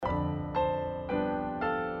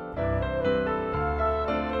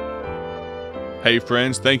Hey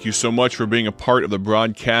friends, thank you so much for being a part of the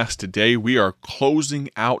broadcast today. We are closing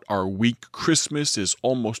out our week. Christmas is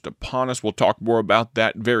almost upon us. We'll talk more about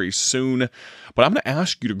that very soon. But I'm going to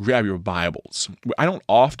ask you to grab your Bibles. I don't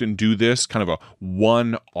often do this, kind of a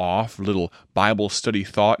one-off little Bible study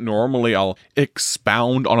thought. Normally I'll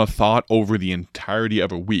expound on a thought over the entirety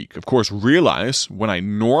of a week. Of course, realize when I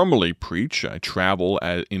normally preach, I travel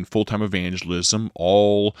in full-time evangelism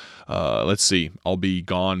I'll be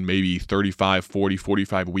gone maybe 35, 40,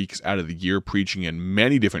 45 weeks out of the year preaching in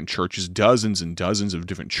many different churches, dozens and dozens of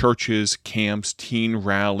different churches, camps, teen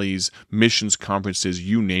rallies, missions conferences,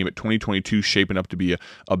 you name it. 2022 shaping up to be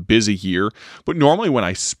a busy year. But normally when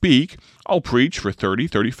I speak, I'll preach for 30,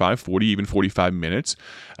 35, 40, even 45 minutes.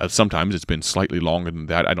 Sometimes it's been slightly longer than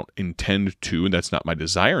that. I don't intend to, and that's not my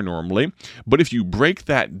desire normally. But if you break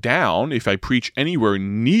that down, if I preach anywhere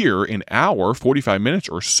near an hour, 45 minutes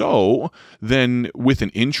or so, then with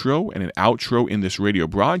an intro and an outro in this radio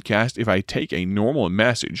broadcast, if I take a normal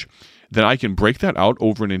message, then I can break that out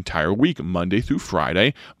over an entire week, Monday through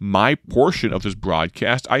Friday. My portion of this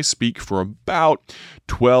broadcast, I speak for about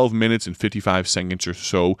 12 minutes and 55 seconds or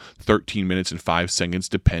so, 13 minutes and 5 seconds,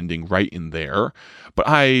 depending, right in there. But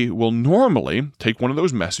I will normally take one of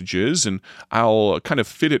those messages and I'll kind of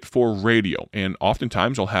fit it for radio. And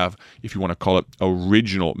oftentimes I'll have, if you want to call it,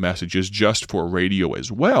 original messages just for radio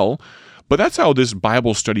as well. But that's how this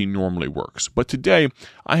Bible study normally works. But today,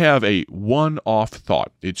 I have a one-off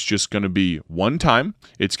thought. It's just going to be one time.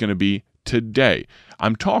 It's going to be today.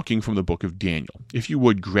 I'm talking from the book of Daniel. If you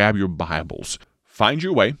would, grab your Bibles. Find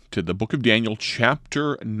your way to the book of Daniel,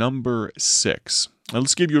 chapter number 6. Now,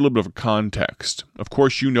 let's give you a little bit of a context. Of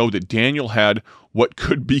course, you know that Daniel had what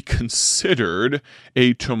could be considered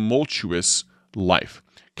a tumultuous life.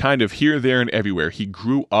 Kind of here, there, and everywhere. He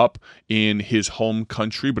grew up in his home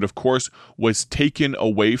country, but of course was taken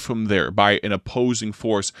away from there by an opposing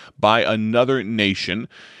force, by another nation.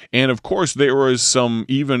 And of course there was some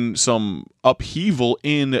upheaval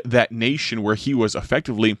in that nation where he was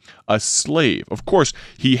effectively a slave. Of course,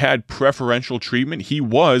 he had preferential treatment. He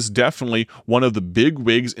was definitely one of the big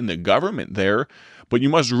wigs in the government there. But you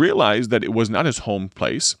must realize that it was not his home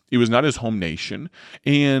place. It was not his home nation.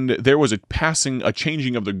 And there was a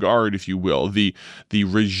changing of the guard, if you will. The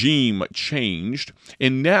regime changed.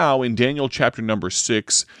 And now in Daniel chapter number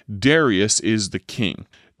 6, Darius is the king.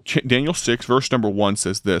 Daniel 6, verse number 1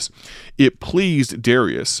 says this: "It pleased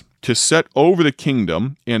Darius to set over the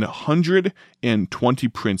kingdom 120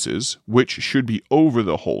 princes, which should be over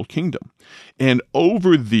the whole kingdom, and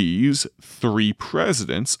over these 3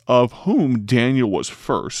 presidents, of whom Daniel was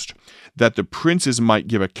first, that the princes might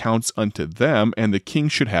give accounts unto them, and the king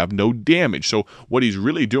should have no damage." So what he's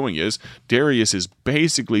really doing is, Darius is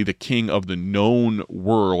basically the king of the known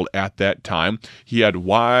world at that time. He had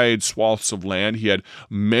wide swaths of land. He had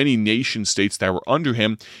many nation states that were under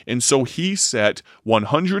him. And so he set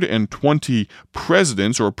 120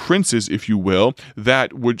 presidents, or princes, if you will,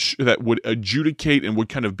 that would adjudicate and would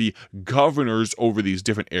kind of be governors over these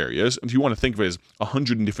different areas. If you want to think of it as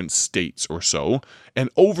 100 different states or so. And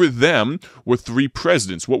over them were 3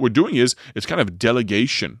 presidents. What we're doing is, it's kind of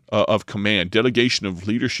delegation of command, delegation of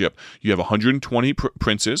leadership. You have 120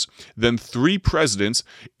 princes, then 3 presidents,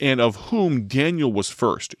 and of whom Daniel was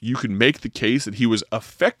first. You can make the case that he was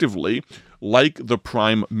effectively like the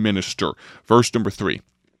prime minister. Verse number 3.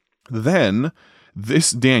 "Then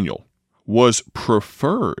this Daniel was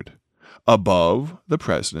preferred above the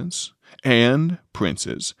presidents and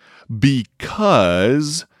princes,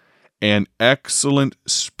 because an excellent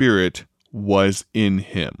spirit was in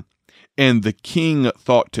him, and the king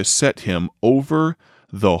thought to set him over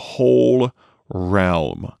the whole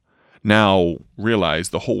realm." Now, realize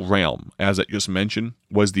the whole realm, as I just mentioned,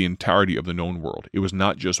 was the entirety of the known world. It was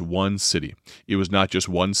not just one city. It was not just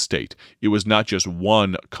one state. It was not just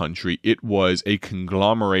one country. It was a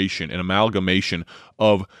conglomeration, an amalgamation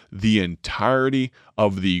of the entirety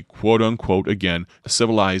of the quote-unquote, again,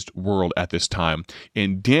 civilized world at this time.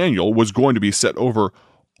 And Daniel was going to be set over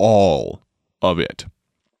all of it.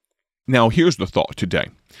 Now, here's the thought today.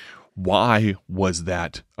 Why was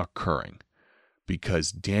that occurring?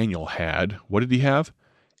 Because Daniel had, what did he have?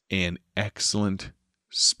 An excellent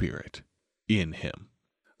spirit in him.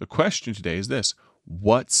 The question today is this: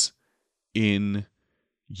 what's in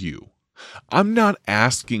you? I'm not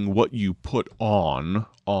asking what you put on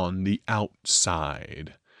the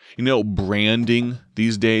outside. You know, branding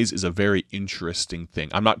these days is a very interesting thing.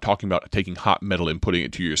 I'm not talking about taking hot metal and putting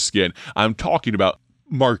it to your skin. I'm talking about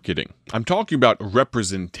marketing. I'm talking about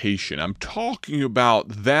representation. I'm talking about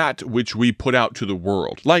that which we put out to the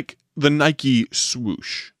world, like the Nike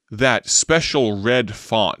swoosh. that special red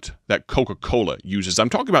font that Coca-Cola uses. I'm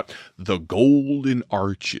talking about the golden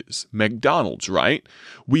arches. McDonald's, right?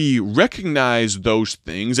 We recognize those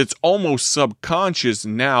things. It's almost subconscious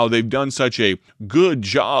now. They've done such a good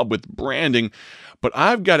job with branding. But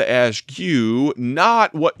I've got to ask you,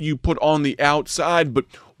 not what you put on the outside, but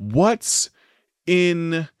what's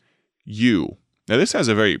in you. Now, this has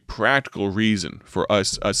a very practical reason for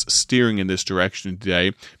us steering in this direction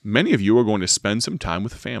today. Many of you are going to spend some time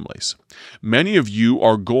with families. Many of you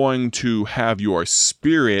are going to have your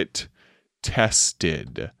spirit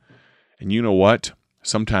tested. And you know what?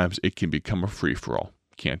 Sometimes it can become a free-for-all,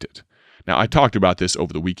 can't it? Now, I talked about this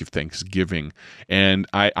over the week of Thanksgiving, and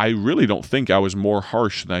I really don't think I was more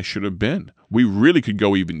harsh than I should have been. We really could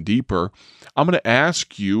go even deeper. I'm going to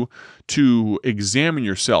ask you to examine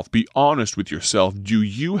yourself, be honest with yourself. Do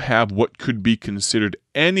you have what could be considered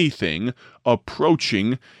anything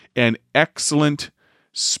approaching an excellent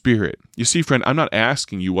spirit? You see, friend, I'm not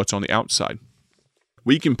asking you what's on the outside.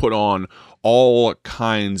 We can put on all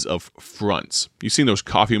kinds of fronts. You've seen those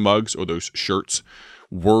coffee mugs or those shirts?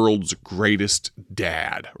 World's greatest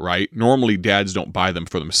dad, right? Normally dads don't buy them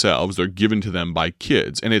for themselves. They're given to them by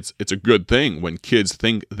kids. And it's a good thing when kids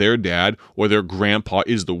think their dad or their grandpa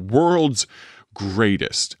is the world's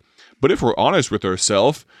greatest. But if we're honest with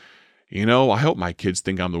ourselves, I hope my kids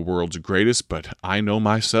think I'm the world's greatest, but I know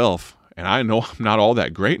myself. And I know I'm not all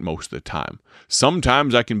that great most of the time.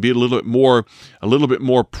 Sometimes I can be a little bit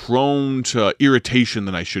more prone to irritation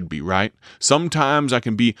than I should be, right? Sometimes I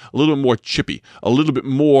can be a little bit more chippy, a little bit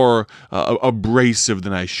more abrasive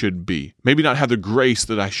than I should be. Maybe not have the grace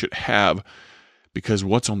that I should have, because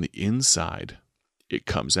what's on the inside, it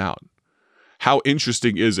comes out. How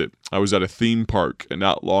interesting is it? I was at a theme park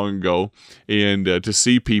not long ago, and to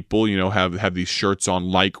see people, have these shirts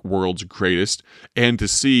on like World's Greatest, and to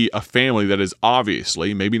see a family that is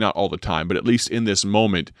obviously, maybe not all the time, but at least in this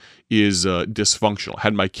moment, is dysfunctional. I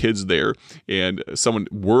had my kids there, and someone,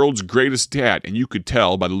 World's Greatest Dad, and you could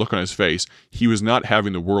tell by the look on his face, he was not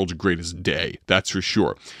having the world's greatest day, that's for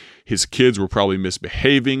sure. His kids were probably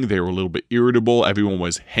misbehaving. They were a little bit irritable. Everyone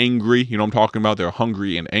was hangry. You know what I'm talking about? They're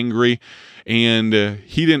hungry and angry. And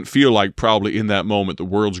he didn't feel like probably in that moment the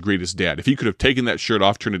world's greatest dad. If he could have taken that shirt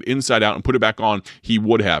off, turned it inside out, and put it back on, he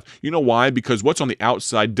would have. You know why? Because what's on the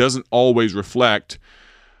outside doesn't always reflect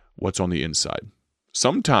what's on the inside.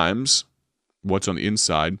 Sometimes what's on the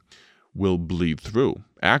inside will bleed through.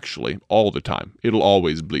 Actually, all the time. It'll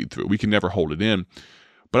always bleed through. We can never hold it in.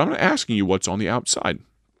 But I'm not asking you what's on the outside.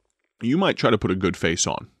 You might try to put a good face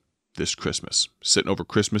on this Christmas, sitting over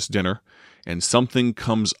Christmas dinner, and something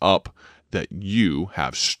comes up that you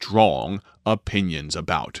have strong opinions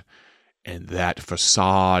about. And that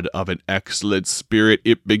facade of an excellent spirit,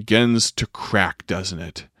 it begins to crack, doesn't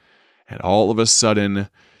it? And all of a sudden,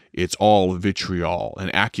 it's all vitriol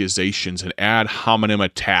and accusations and ad hominem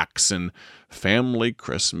attacks, and family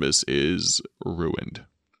Christmas is ruined.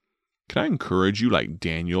 Can I encourage you, like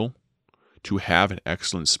Daniel, to have an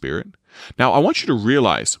excellent spirit? Now, I want you to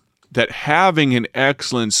realize that having an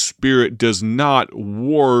excellent spirit does not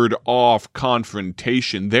ward off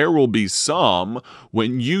confrontation. There will be some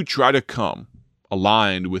when you try to come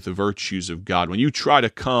aligned with the virtues of God, when you try to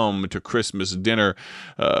come to Christmas dinner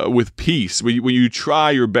with peace, when you try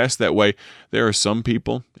your best that way, there are some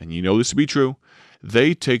people, and you know this to be true,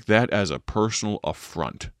 they take that as a personal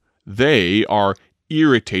affront. They are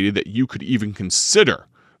irritated that you could even consider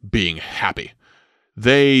being happy.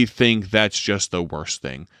 They think that's just the worst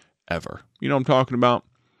thing ever. You know what I'm talking about?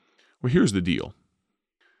 Well, here's the deal.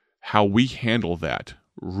 How we handle that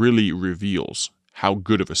really reveals how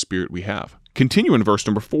good of a spirit we have. Continue in verse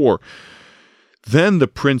number 4. Then the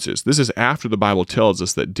princes, this is after the Bible tells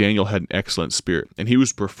us that Daniel had an excellent spirit, and he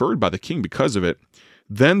was preferred by the king because of it.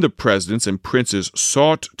 Then the presidents and princes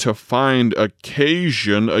sought to find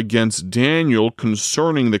occasion against Daniel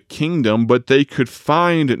concerning the kingdom, but they could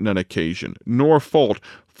find none occasion, nor fault,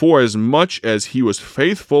 for as much as he was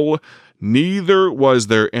faithful, neither was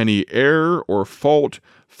there any error or fault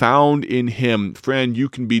found in him. Friend, you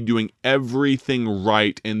can be doing everything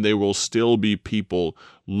right, and there will still be people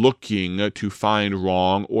looking to find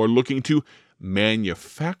wrong or looking to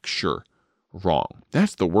manufacture wrong.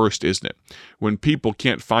 That's the worst, isn't it? When people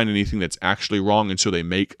can't find anything that's actually wrong, and so they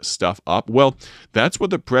make stuff up. Well, that's what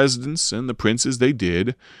the presidents and the princes, they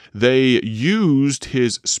did. They used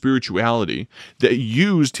his spirituality. They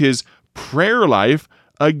used his prayer life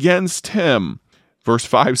against him. Verse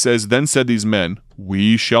 5 says, Then said these men,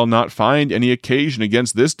 We shall not find any occasion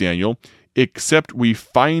against this Daniel, except we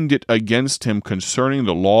find it against him concerning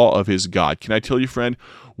the law of his God. Can I tell you, friend,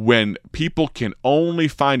 when people can only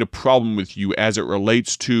find a problem with you as it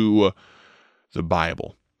relates to the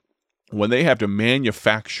Bible, when they have to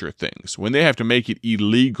manufacture things, when they have to make it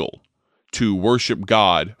illegal to worship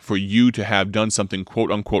God for you to have done something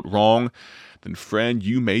quote-unquote wrong, then friend,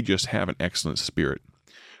 you may just have an excellent spirit.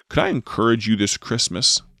 Could I encourage you this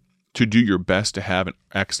Christmas to do your best to have an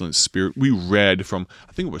excellent spirit? We read from,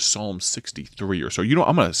 I think it was Psalm 63 or so.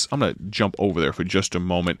 I'm gonna jump over there for just a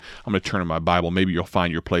moment. I'm gonna turn to my Bible. Maybe you'll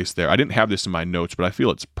find your place there. I didn't have this in my notes, but I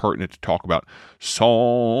feel it's pertinent to talk about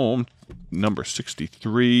Psalm number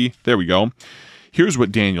 63. There we go. Here's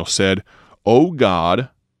what Daniel said: "O God,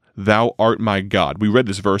 thou art my God." We read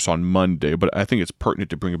this verse on Monday, but I think it's pertinent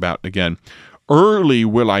to bring about again. "Early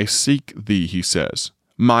will I seek thee," he says.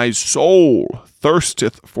 "My soul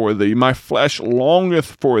thirsteth for thee, my flesh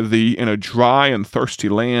longeth for thee in a dry and thirsty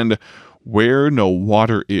land where no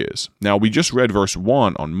water is." Now, we just read verse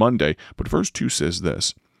 1 on Monday, but verse 2 says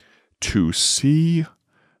this: "To see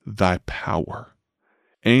thy power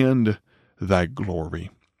and thy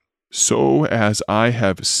glory, so as I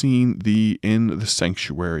have seen thee in the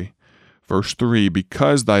sanctuary." Verse 3,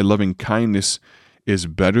 "Because thy loving kindness is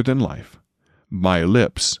better than life, my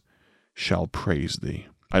lips shall praise thee."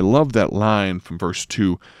 I love that line from verse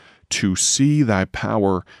 2, "To see thy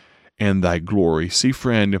power and thy glory." See,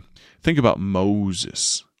 friend, think about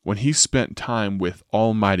Moses. When he spent time with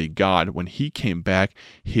Almighty God, when he came back,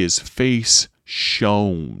 his face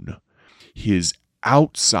shone. His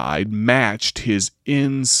outside matched his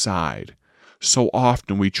inside. So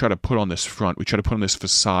often we try to put on this front, we try to put on this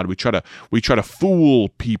facade, we try to fool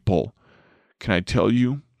people. Can I tell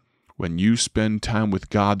you, when you spend time with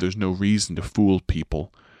God, there's no reason to fool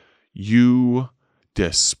people. You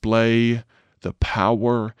display the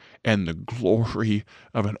power and the glory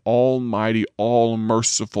of an almighty,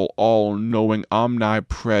 all-merciful, all-knowing,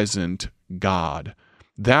 omnipresent God.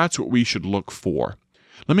 That's what we should look for.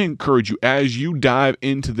 Let me encourage you, as you dive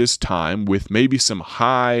into this time with maybe some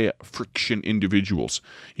high-friction individuals.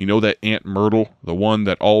 You know that Aunt Myrtle, the one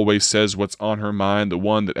that always says what's on her mind, the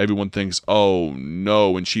one that everyone thinks, "Oh,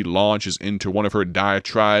 no," and she launches into one of her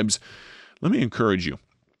diatribes. Let me encourage you,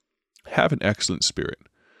 have an excellent spirit.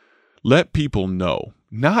 Let people know,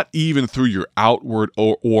 not even through your outward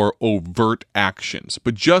or overt actions,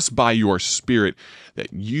 but just by your spirit,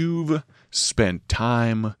 that you've spent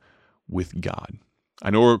time with God. I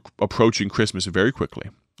know we're approaching Christmas very quickly.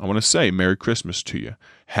 I want to say Merry Christmas to you.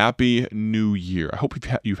 Happy New Year. I hope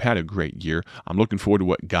you've had a great year. I'm looking forward to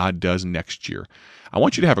what God does next year. I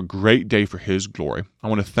want you to have a great day for His glory. I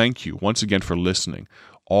want to thank you once again for listening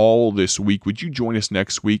all this week. Would you join us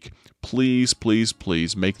next week? Please, please,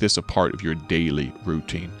 please make this a part of your daily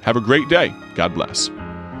routine. Have a great day. God bless.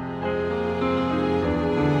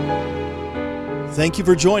 Thank you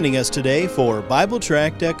for joining us today for Bible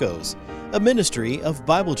Tract Echoes, a ministry of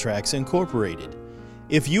Bible Tracts Incorporated.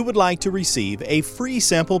 If you would like to receive a free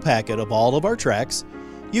sample packet of all of our tracts,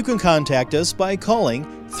 you can contact us by calling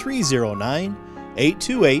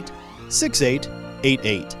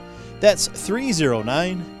 309-828-6888. That's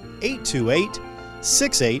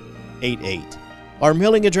 309-828-6888. Our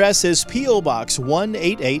mailing address is P.O. Box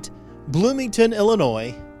 188, Bloomington,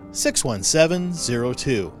 Illinois,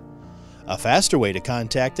 61702. A faster way to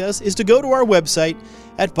contact us is to go to our website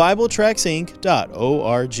at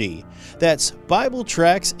BibleTractsInc.org. That's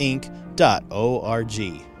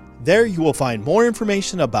BibleTractsInc.org. There you will find more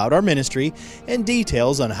information about our ministry and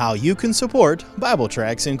details on how you can support Bible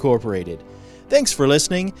Tracts Incorporated. Thanks for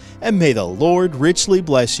listening, and may the Lord richly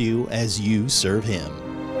bless you as you serve Him.